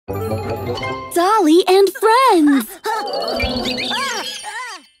Dolly and Friends!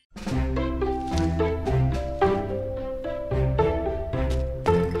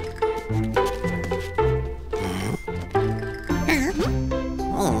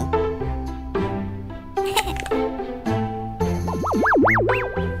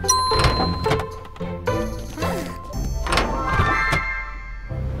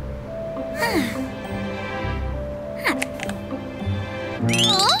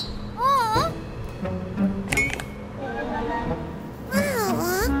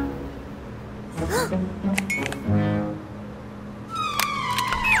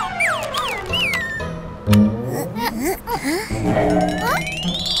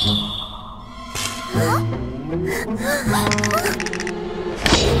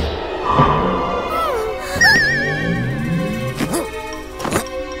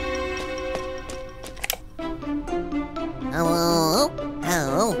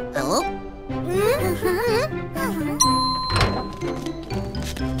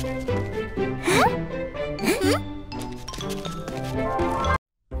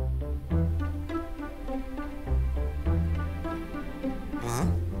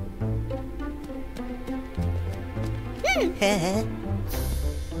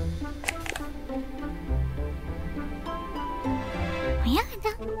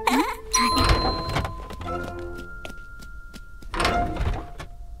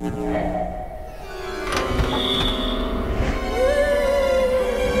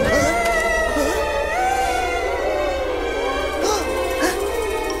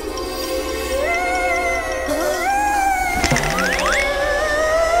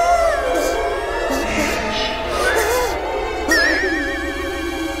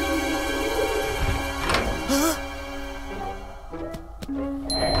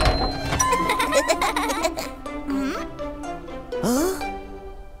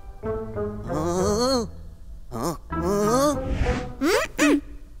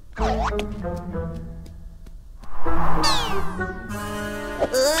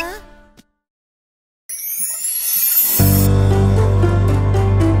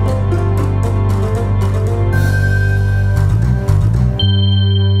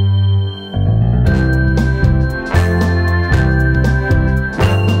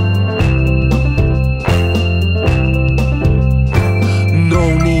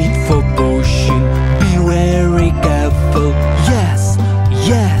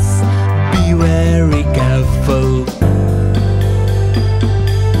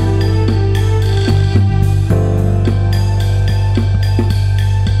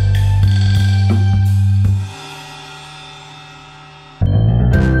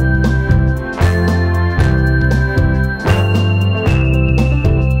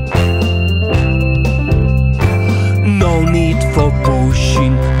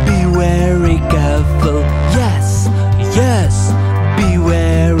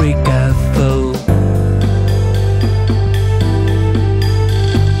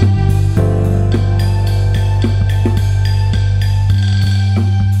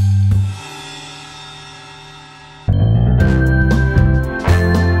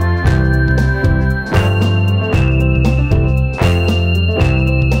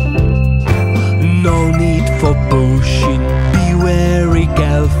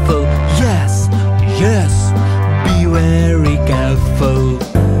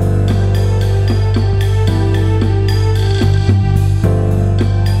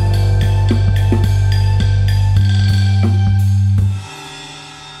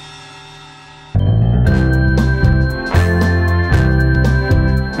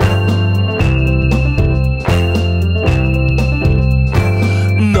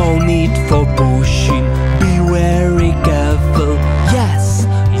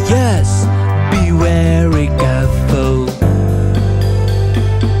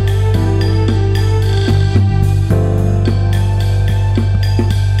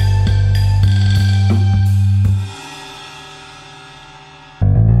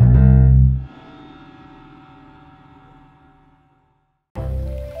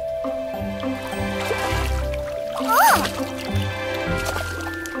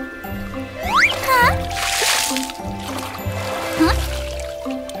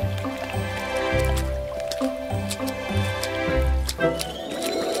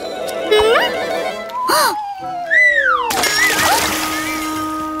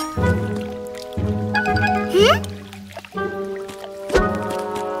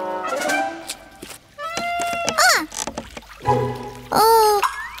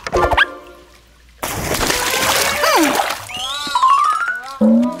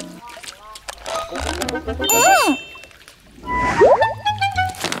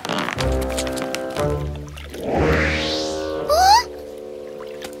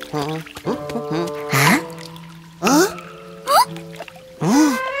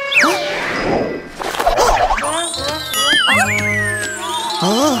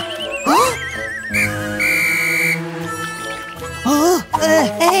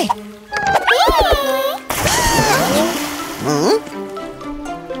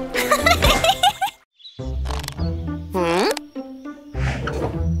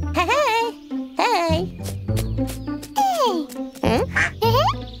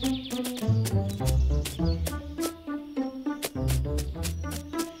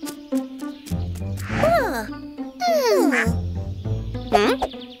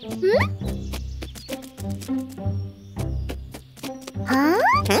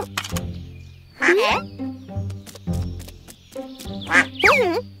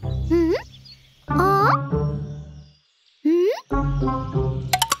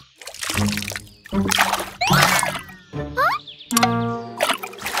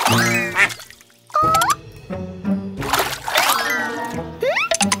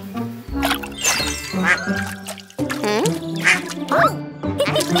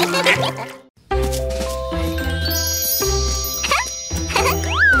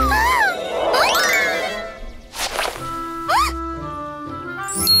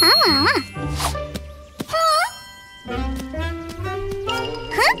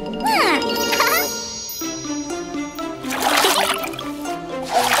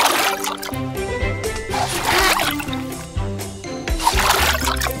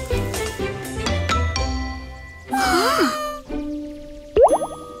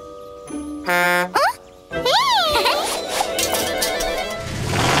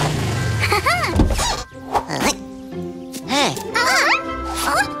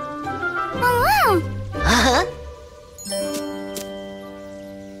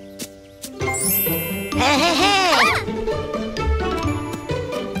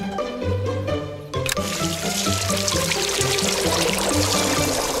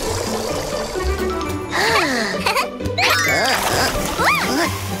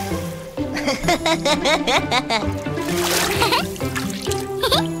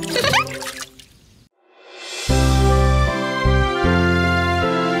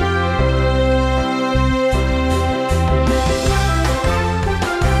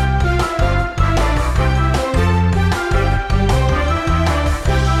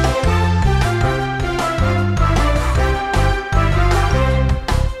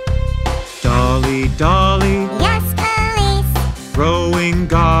 Dolly. Yes, police. Throwing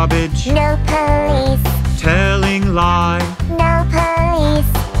garbage. No police. Telling lie. No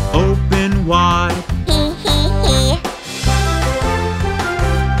police. Open wide. Hee hee hee.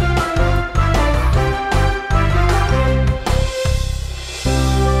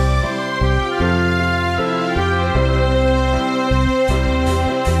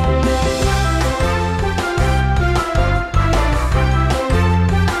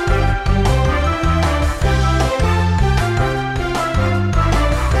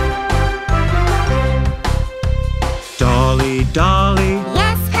 Dolly.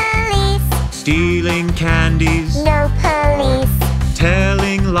 Yes, police. Stealing candies. No police.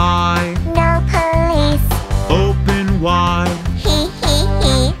 Telling lie. No police. Open wide. Hee hee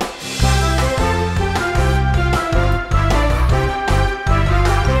hee.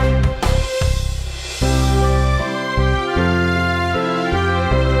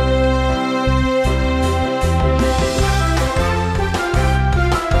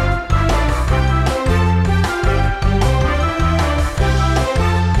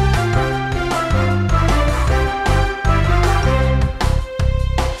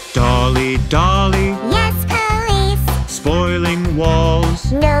 Dolly. Yes, police. Spoiling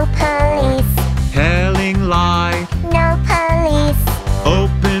walls. No police. Telling lie. No police.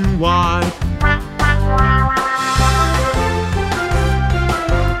 Open wide.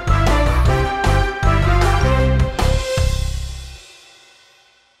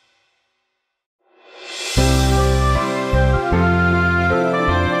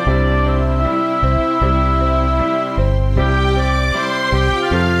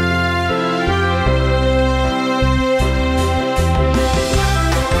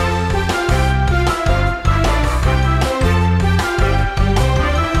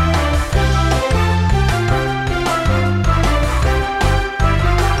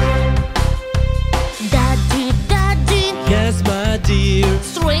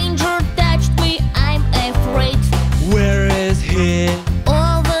 Stranger touched me, I'm afraid. Where is he?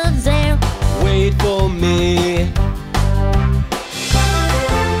 Over there. Wait for me.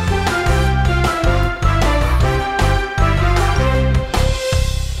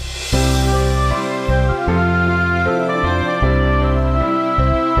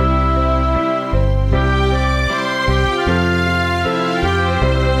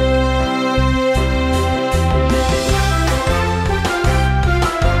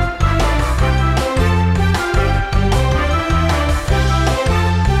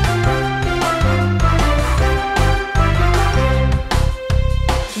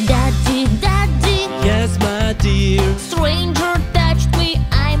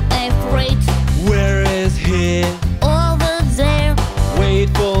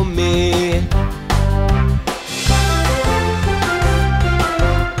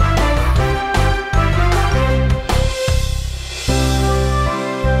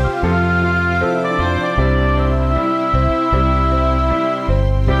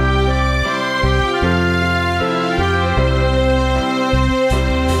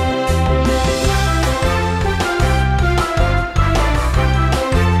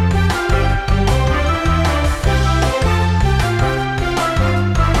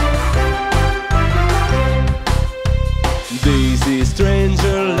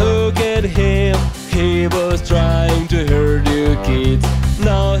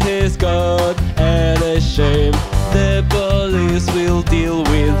 Now he's gone and ashamed. The police will deal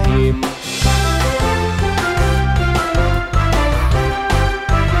with him.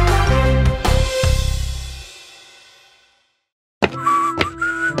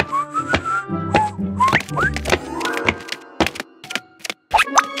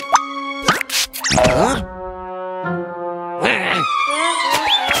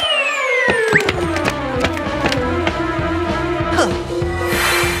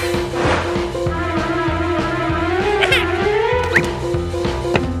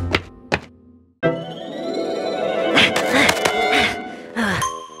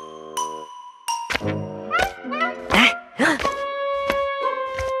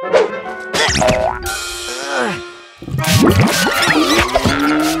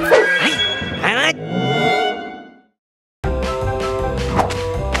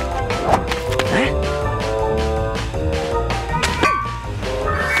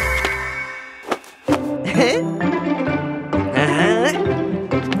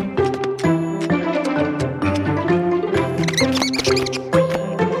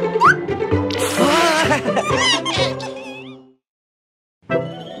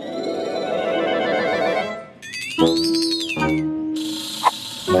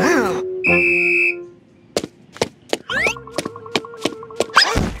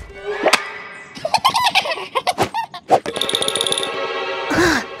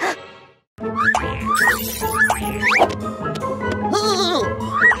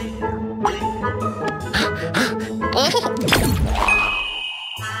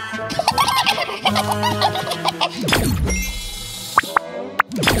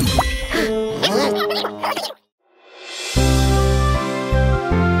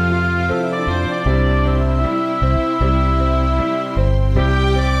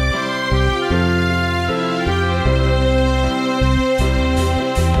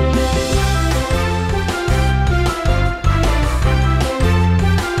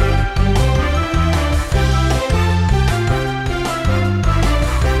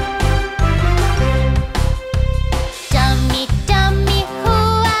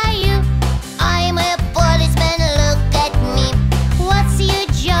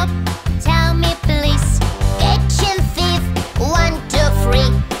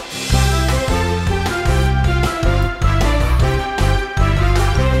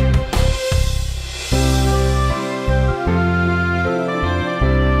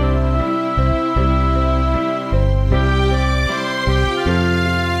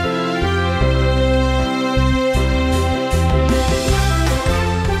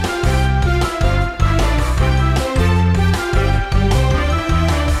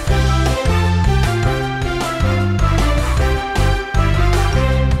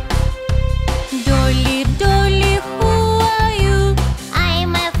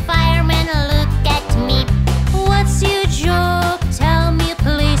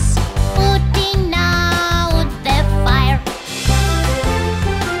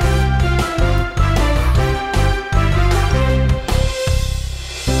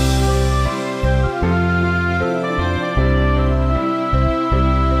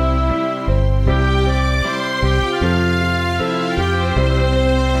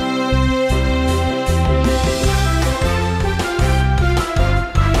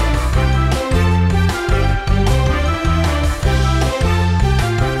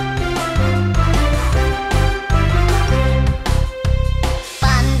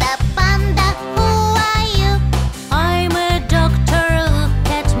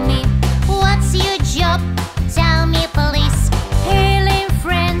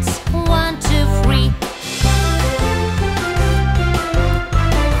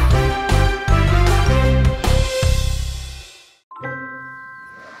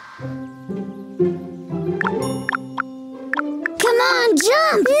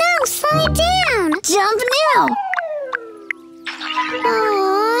 Jump! No, slide down! Jump now!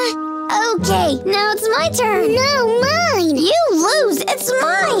 Aww. Okay, now it's my turn. No, mine! You lose! It's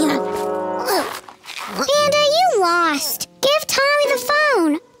mine! Panda, you lost! Give Tommy the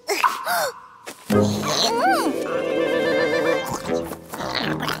phone!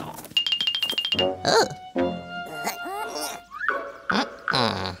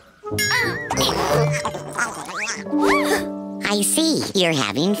 I see. You're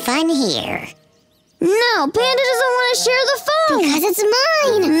having fun here. No, Panda doesn't want to share the phone. Because it's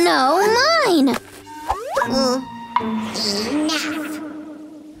mine. No, mine.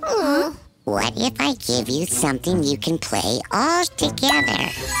 Enough. What if I give you something you can play all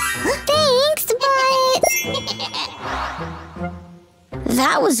together? Thanks, but...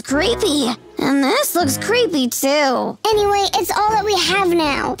 That was creepy. And this looks creepy, too. Anyway, it's all that we have now.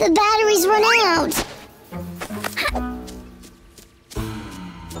 now. The batteries run out.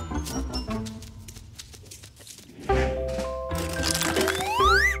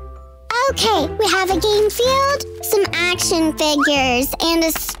 Okay, we have a game field, some action figures, and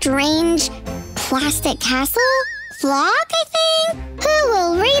a strange plastic castle? Flock, I think? Who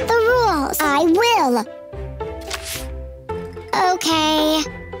will read the rules? I will. Okay.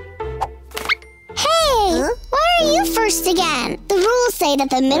 Hey, why are you first again? The rules say that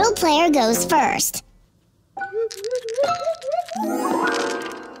the middle player goes first.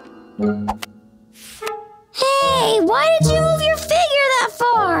 Hey, why did you move your figure that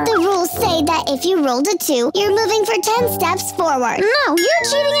far? The rules say that if you rolled a 2, you're moving for 10 steps forward. No, you're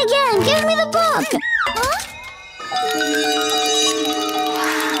cheating again. Give me the book.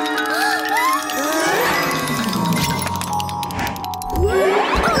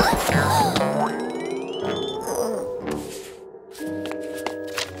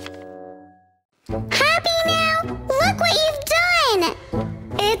 Happy now? Look what you've done!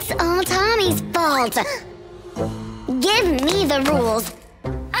 It's all Tommy's fault. Give me the rules.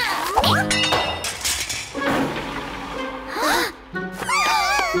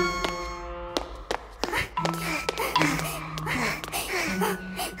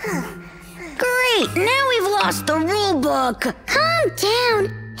 Great! Now we've lost the rule book. Calm down.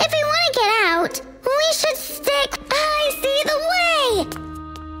 If we want to get out, we should stick. I see the way.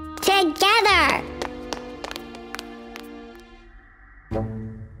 Together.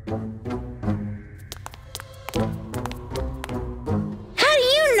 How do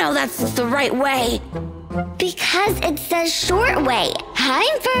you know that's the right way? Because it says short way.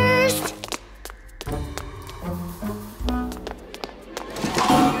 I'm first.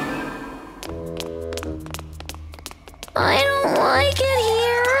 I don't like it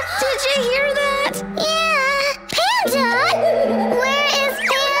here. Did you hear that? Yeah. Panda! Where is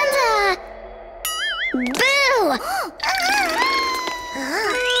Panda? Boo!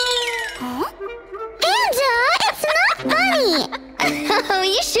 Panda! It's not funny! Oh,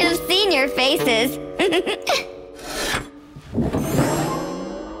 you should have seen your faces.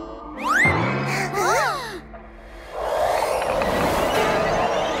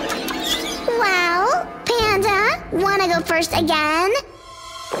 Well, Panda, wanna go first again?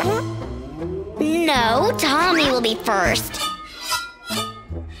 No, Tommy will be first.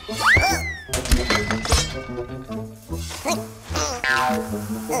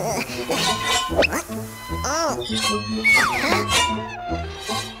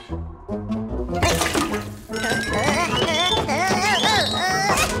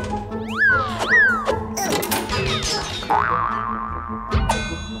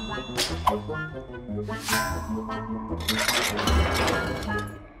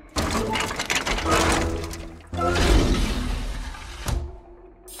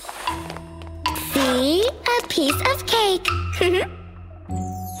 See? A piece of cake.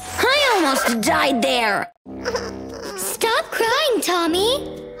 I almost died there. Stop crying,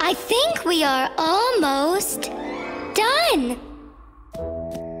 Tommy. I think we are almost done.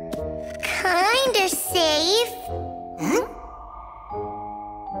 Kinda safe.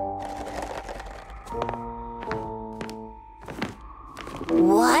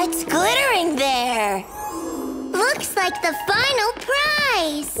 What's glittering there? Looks like the final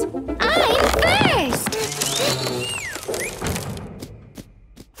prize. I'm first.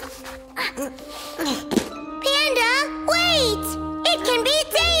 Panda, wait! It can be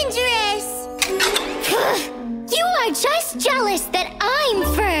dangerous. You are just jealous that I'm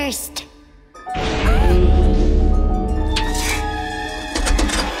first.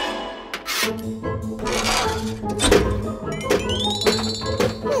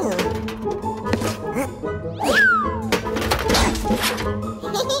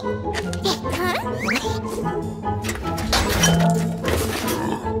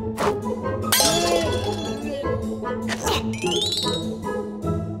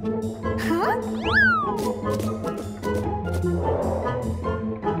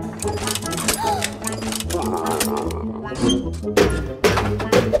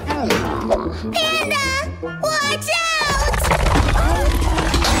 Panda, watch out!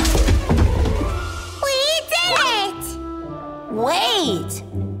 We did it! Wait!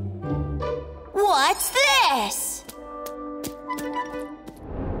 What's this?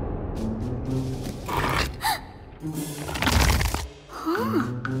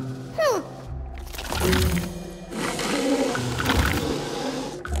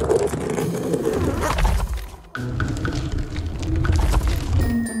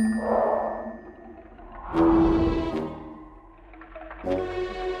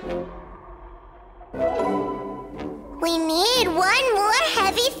 We need one more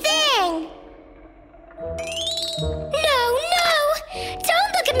heavy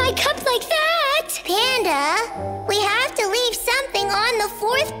at my cup like that! Panda, we have to leave something on the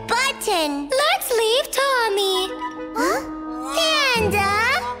 4th button. Let's leave Tommy. Huh? Panda?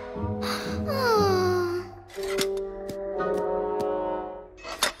 Huh?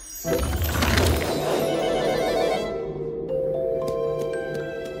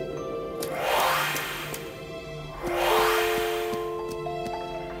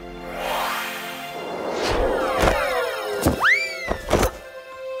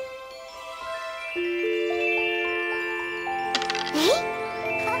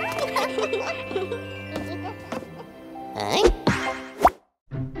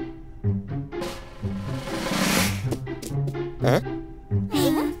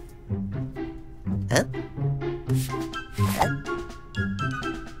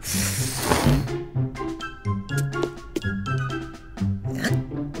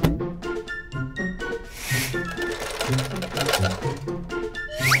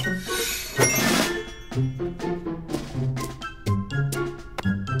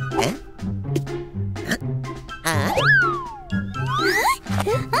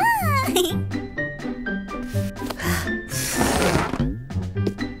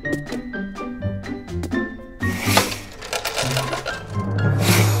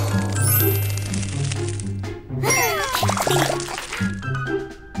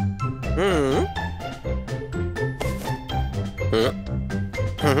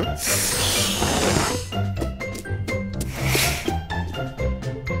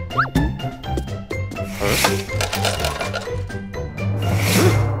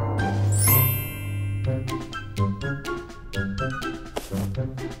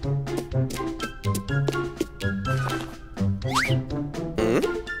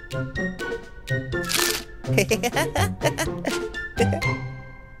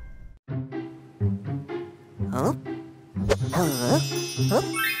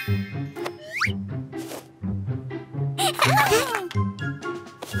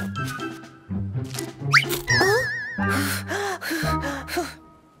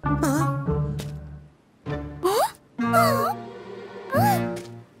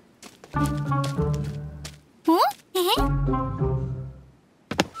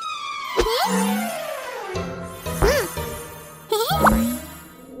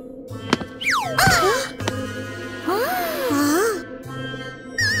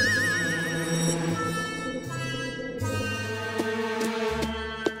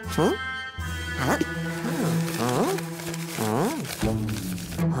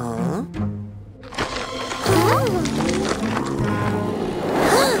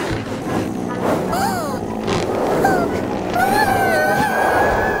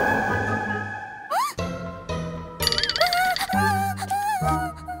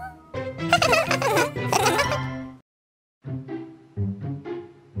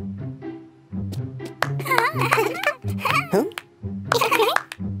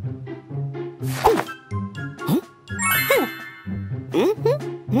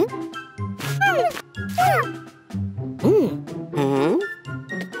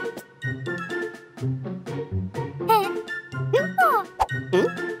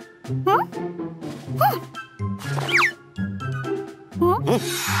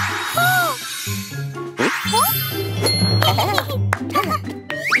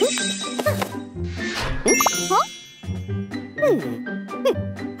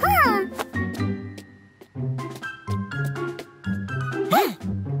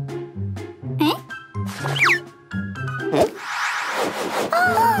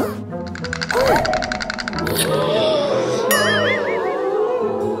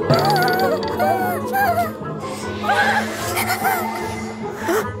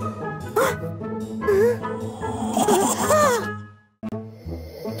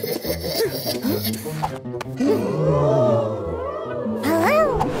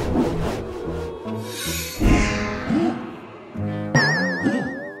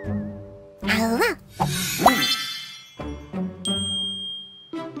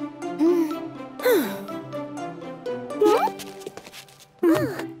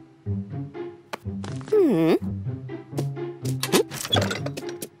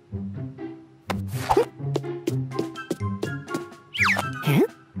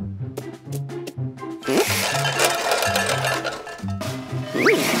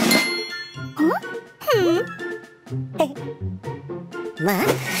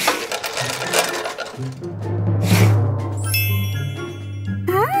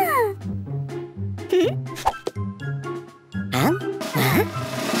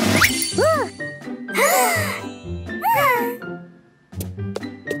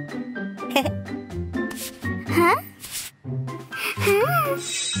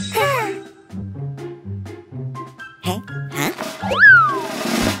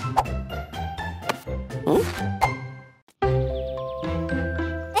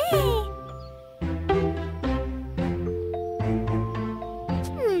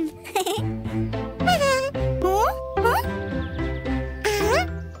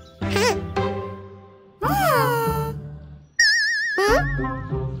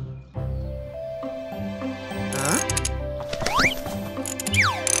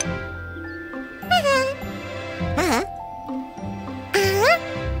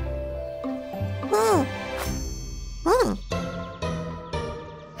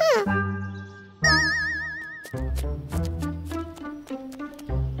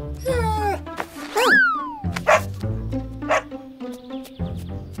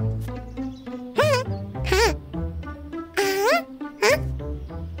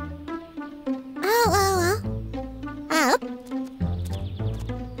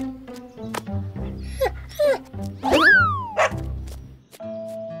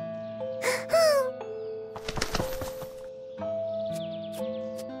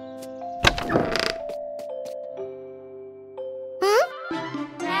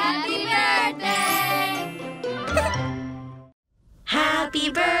 Happy birthday! Happy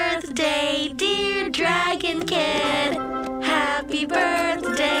birthday, dear Dragon Kid. Happy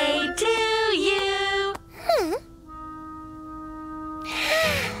birthday to you.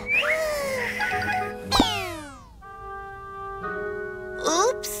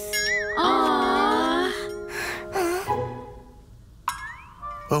 Oops. Aww.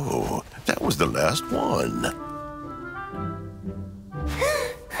 Oh, that was the last one.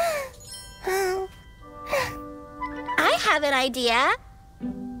 I have an idea.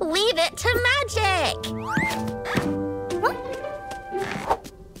 Leave it to magic.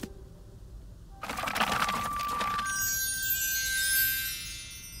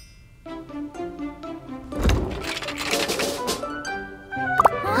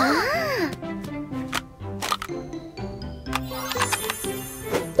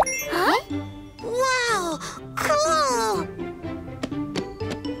 Wow, cool.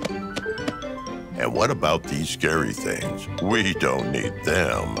 And what about these scary things? We don't need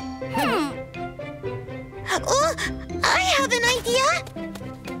them. Oh, I have an idea.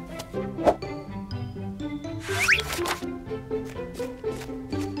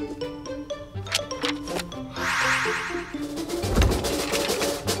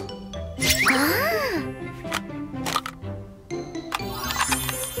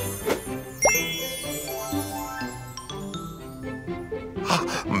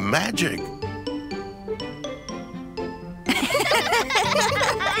 Magic!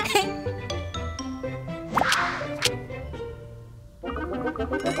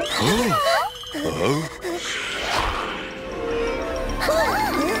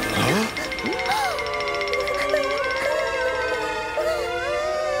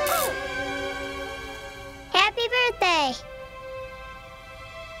 Happy birthday.